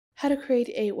How to create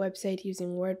a website using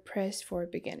WordPress for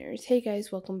beginners. Hey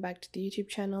guys, welcome back to the YouTube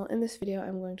channel. In this video,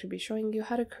 I'm going to be showing you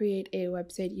how to create a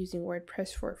website using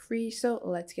WordPress for free. So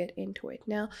let's get into it.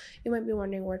 Now, you might be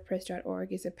wondering,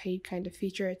 WordPress.org is a paid kind of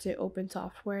feature. It's an open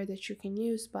software that you can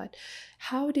use, but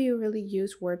how do you really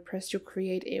use WordPress to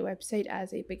create a website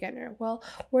as a beginner? Well,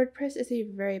 WordPress is a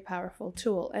very powerful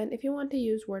tool, and if you want to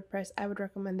use WordPress, I would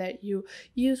recommend that you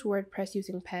use WordPress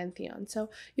using Pantheon.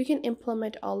 So you can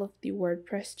implement all of the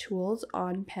WordPress tools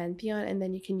on Pantheon, and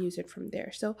then you can use it from there.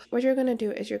 So what you're going to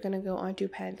do is you're going to go onto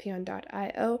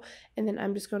pantheon.io, and then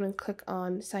I'm just going to click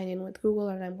on sign in with Google,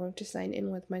 and I'm going to sign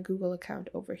in with my Google account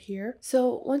over here.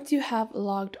 So once you have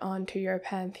logged on to your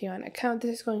Pantheon account,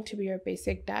 this is going to be your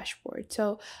basic dashboard.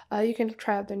 So you can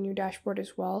try out the new dashboard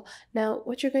as well. Now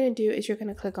what you're going to do is you're going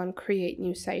to click on create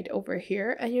new site over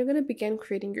here, and you're going to begin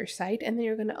creating your site, and then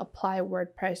you're going to apply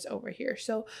WordPress over here.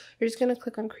 So you're just going to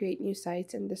click on create new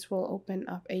sites, and this will open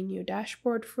up a new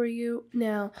dashboard for you.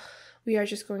 Now we are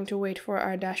just going to wait for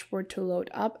our dashboard to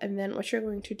load up, and then what you're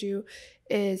going to do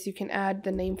is you can add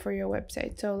the name for your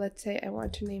website. So let's say I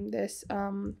want to name this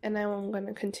and I'm going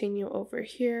to continue over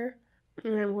here,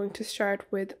 and I'm going to start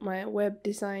with my web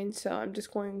design. So I'm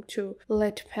just going to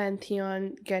let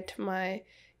Pantheon get my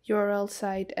URL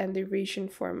site and the region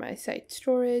for my site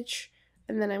storage,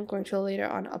 and then I'm going to later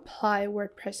on apply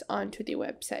WordPress onto the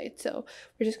website. So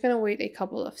we're just going to wait a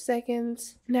couple of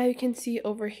seconds. Now you can see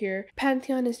over here,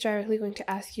 Pantheon is directly going to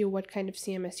ask you what kind of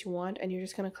CMS you want, and you're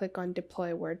just going to click on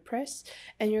deploy WordPress,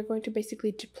 and you're going to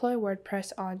basically deploy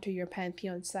WordPress onto your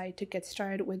Pantheon site to get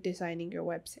started with designing your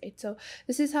website. So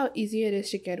this is how easy it is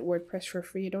to get WordPress for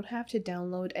free. You don't have to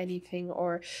download anything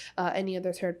or any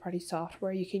other third-party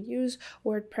software. You can use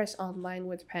WordPress online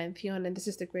with Pantheon, and this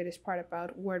is the greatest part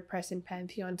about WordPress and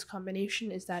Pantheon's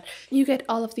combination, is that you get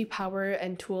all of the power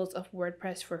and tools of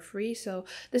WordPress for free. So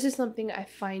this is something I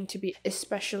find to be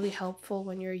especially helpful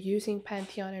when you're using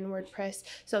Pantheon and WordPress.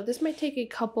 So this might take a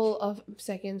couple of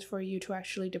seconds for you to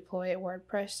actually deploy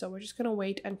WordPress. So we're just going to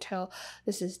wait until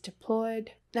this is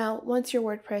deployed. Now, once your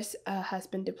WordPress has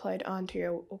been deployed onto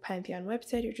your Pantheon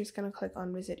website, you're just going to click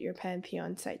on visit your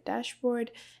Pantheon site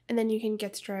dashboard, and then you can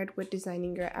get started with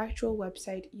designing your actual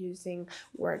website using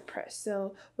WordPress.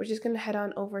 So we're just going to head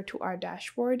on over to our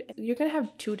dashboard. You're going to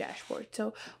have two dashboards.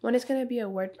 So one is going to be a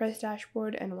WordPress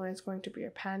dashboard, and one is going to be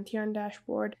your Pantheon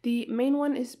dashboard. The main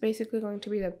one is basically going to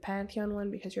be the Pantheon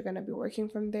one because you're going to be working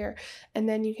from there, and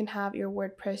then you can have your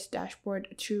WordPress dashboard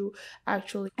to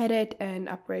actually edit and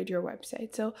upgrade your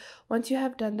website. So once you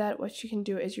have done that, what you can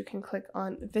do is you can click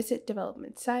on visit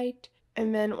development site,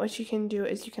 and then what you can do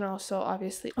is you can also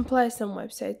obviously apply some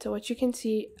website. So what you can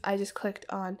see, I just clicked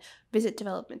on visit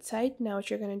development site. Now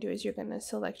what you're going to do is you're going to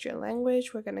select your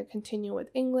language. We're going to continue with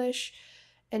English,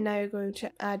 and now you're going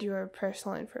to add your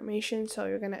personal information. So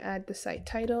you're going to add the site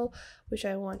title, which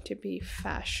I want to be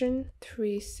fashion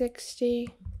 360,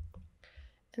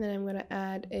 and then I'm going to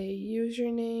add a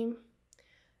username.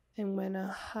 I'm going to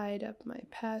hide up my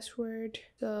password.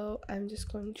 So I'm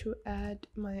just going to add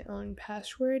my own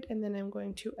password, and then I'm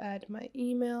going to add my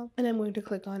email, and I'm going to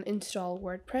click on install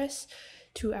WordPress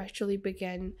to actually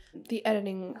begin the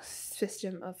editing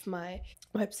system of my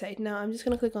website. Now I'm just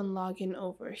going to click on login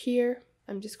over here.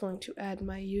 I'm just going to add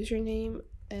my username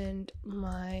and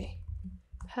my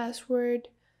password,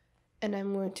 and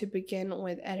I'm going to begin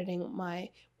with editing my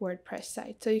WordPress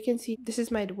site. So you can see this is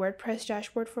my WordPress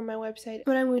dashboard for my website.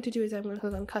 What I'm going to do is I'm going to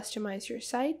click on customize your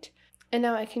site, and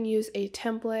now I can use a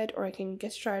template, or I can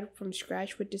get started from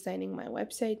scratch with designing my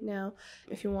website. Now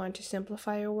if you want to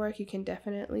simplify your work, you can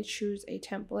definitely choose a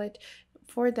template.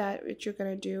 For that, what you're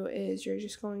going to do is you're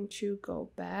just going to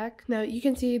go back. Now you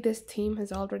can see this theme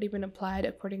has already been applied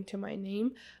according to my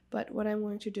name, but what I'm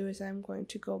going to do is I'm going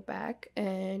to go back,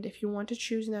 and if you want to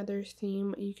choose another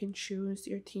theme, you can choose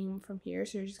your theme from here.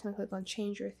 So you're just going to click on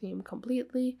change your theme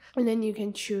completely, and then you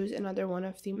can choose another one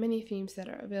of the many themes that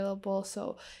are available.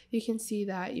 So you can see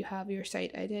that you have your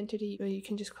site identity, or you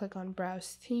can just click on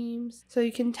browse themes. So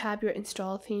you can tab your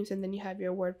install themes, and then you have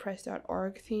your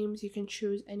WordPress.org themes. You can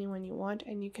choose any one you want,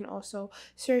 and you can also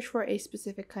search for a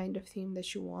specific kind of theme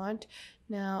that you want.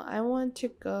 Now I want to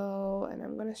go, and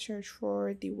I'm going to search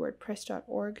for the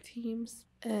WordPress.org themes,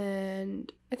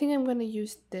 and I think I'm going to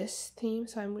use this theme.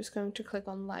 So I'm just going to click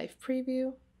on live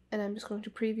preview, and I'm just going to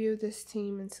preview this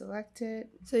theme and select it.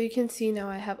 So you can see now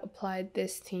I have applied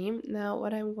this theme. Now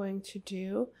what I'm going to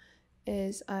do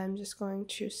is I'm just going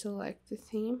to select the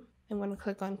theme, I'm going to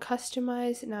click on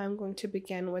customize. Now I'm going to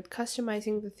begin with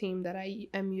customizing the theme that I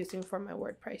am using for my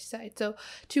WordPress site. So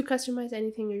to customize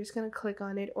anything, you're just going to click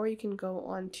on it, or you can go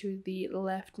onto the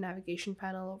left navigation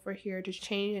panel over here to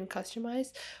change and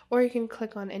customize, or you can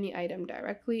click on any item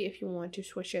directly if you want to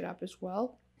switch it up as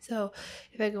well. So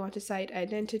if I go onto site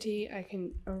identity, I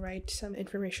can write some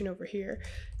information over here,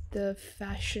 the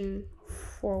fashion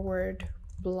forward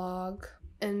blog,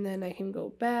 and then I can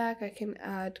go back. I can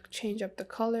change up the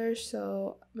color.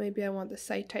 So maybe I want the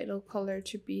site title color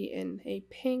to be in a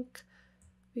pink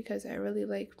because I really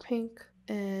like pink.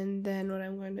 And then what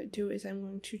I'm going to do is I'm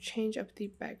going to change up the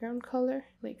background color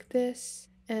like this.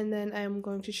 And then I'm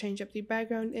going to change up the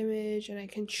background image, and I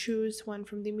can choose one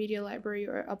from the media library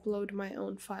or upload my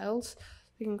own files.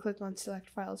 I can click on select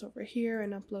files over here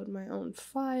and upload my own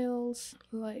files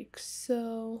like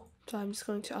so. So I'm just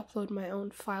going to upload my own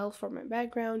file for my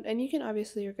background, and you can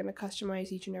obviously, you're going to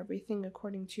customize each and everything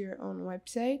according to your own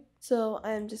website. So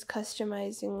I'm just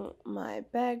customizing my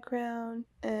background,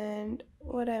 and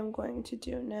what I'm going to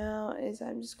do now is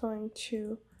I'm just going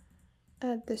to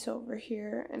add this over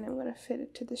here, and I'm going to fit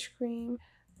it to the screen.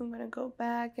 I'm going to go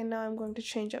back, and now I'm going to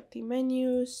change up the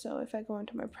menus. So if I go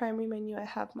into my primary menu, I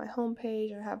have my home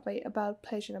page, I have my about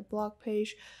page and a blog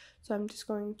page. So I'm just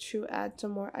going to add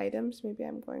some more items. Maybe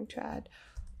I'm going to add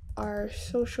our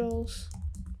socials.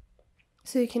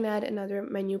 So you can add another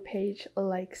menu page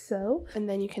like so, and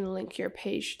then you can link your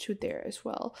page to there as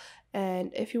well.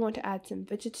 And if you want to add some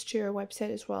widgets to your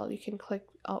website as well, you can click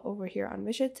over here on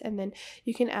widgets, and then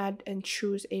you can add and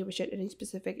choose a widget in a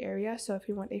specific area. So if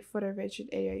you want a footer widget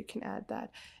area, you can add that.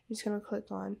 You're just going to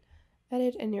click on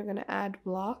edit, and you're going to add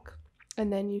block,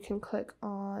 and then you can click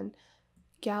on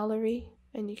gallery,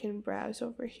 and you can browse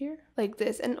over here like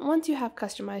this. And once you have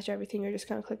customized everything, you're just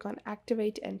going to click on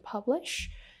activate and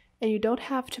publish. And you don't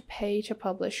have to pay to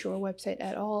publish your website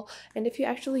at all. And if you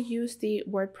actually use the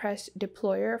WordPress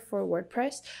deployer for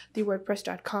WordPress, the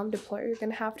WordPress.com deployer, you're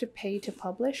going to have to pay to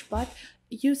publish. But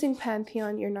using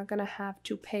Pantheon, you're not going to have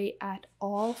to pay at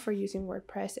all for using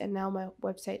WordPress. And now my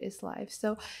website is live.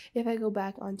 So if I go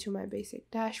back onto my basic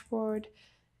dashboard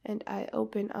and I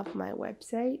open up my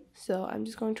website, so I'm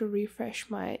just going to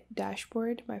refresh my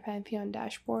dashboard, my Pantheon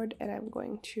dashboard, and I'm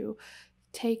going to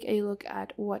take a look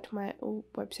at what my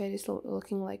website is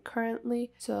looking like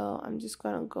currently. So I'm just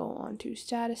gonna go on to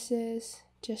statuses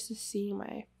just to see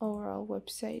my overall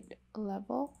website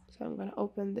level. So I'm gonna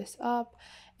open this up,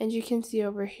 and you can see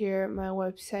over here my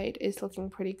website is looking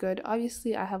pretty good.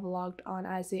 Obviously I have logged on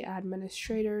as the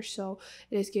administrator, so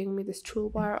it is giving me this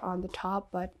toolbar on the top,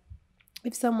 but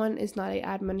if someone is not an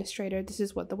administrator, this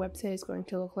is what the website is going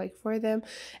to look like for them.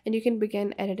 And you can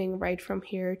begin editing right from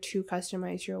here to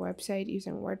customize your website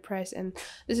using WordPress. And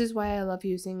this is why I love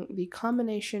using the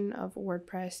combination of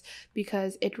WordPress,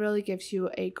 because it really gives you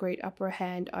a great upper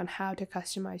hand on how to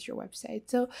customize your website.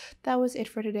 So that was it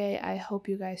for today. I hope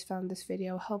you guys found this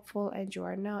video helpful and you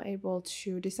are now able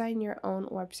to design your own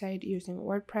website using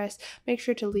WordPress. Make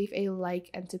sure to leave a like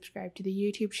and subscribe to the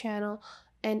YouTube channel,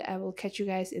 and I will catch you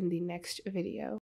guys in the next video.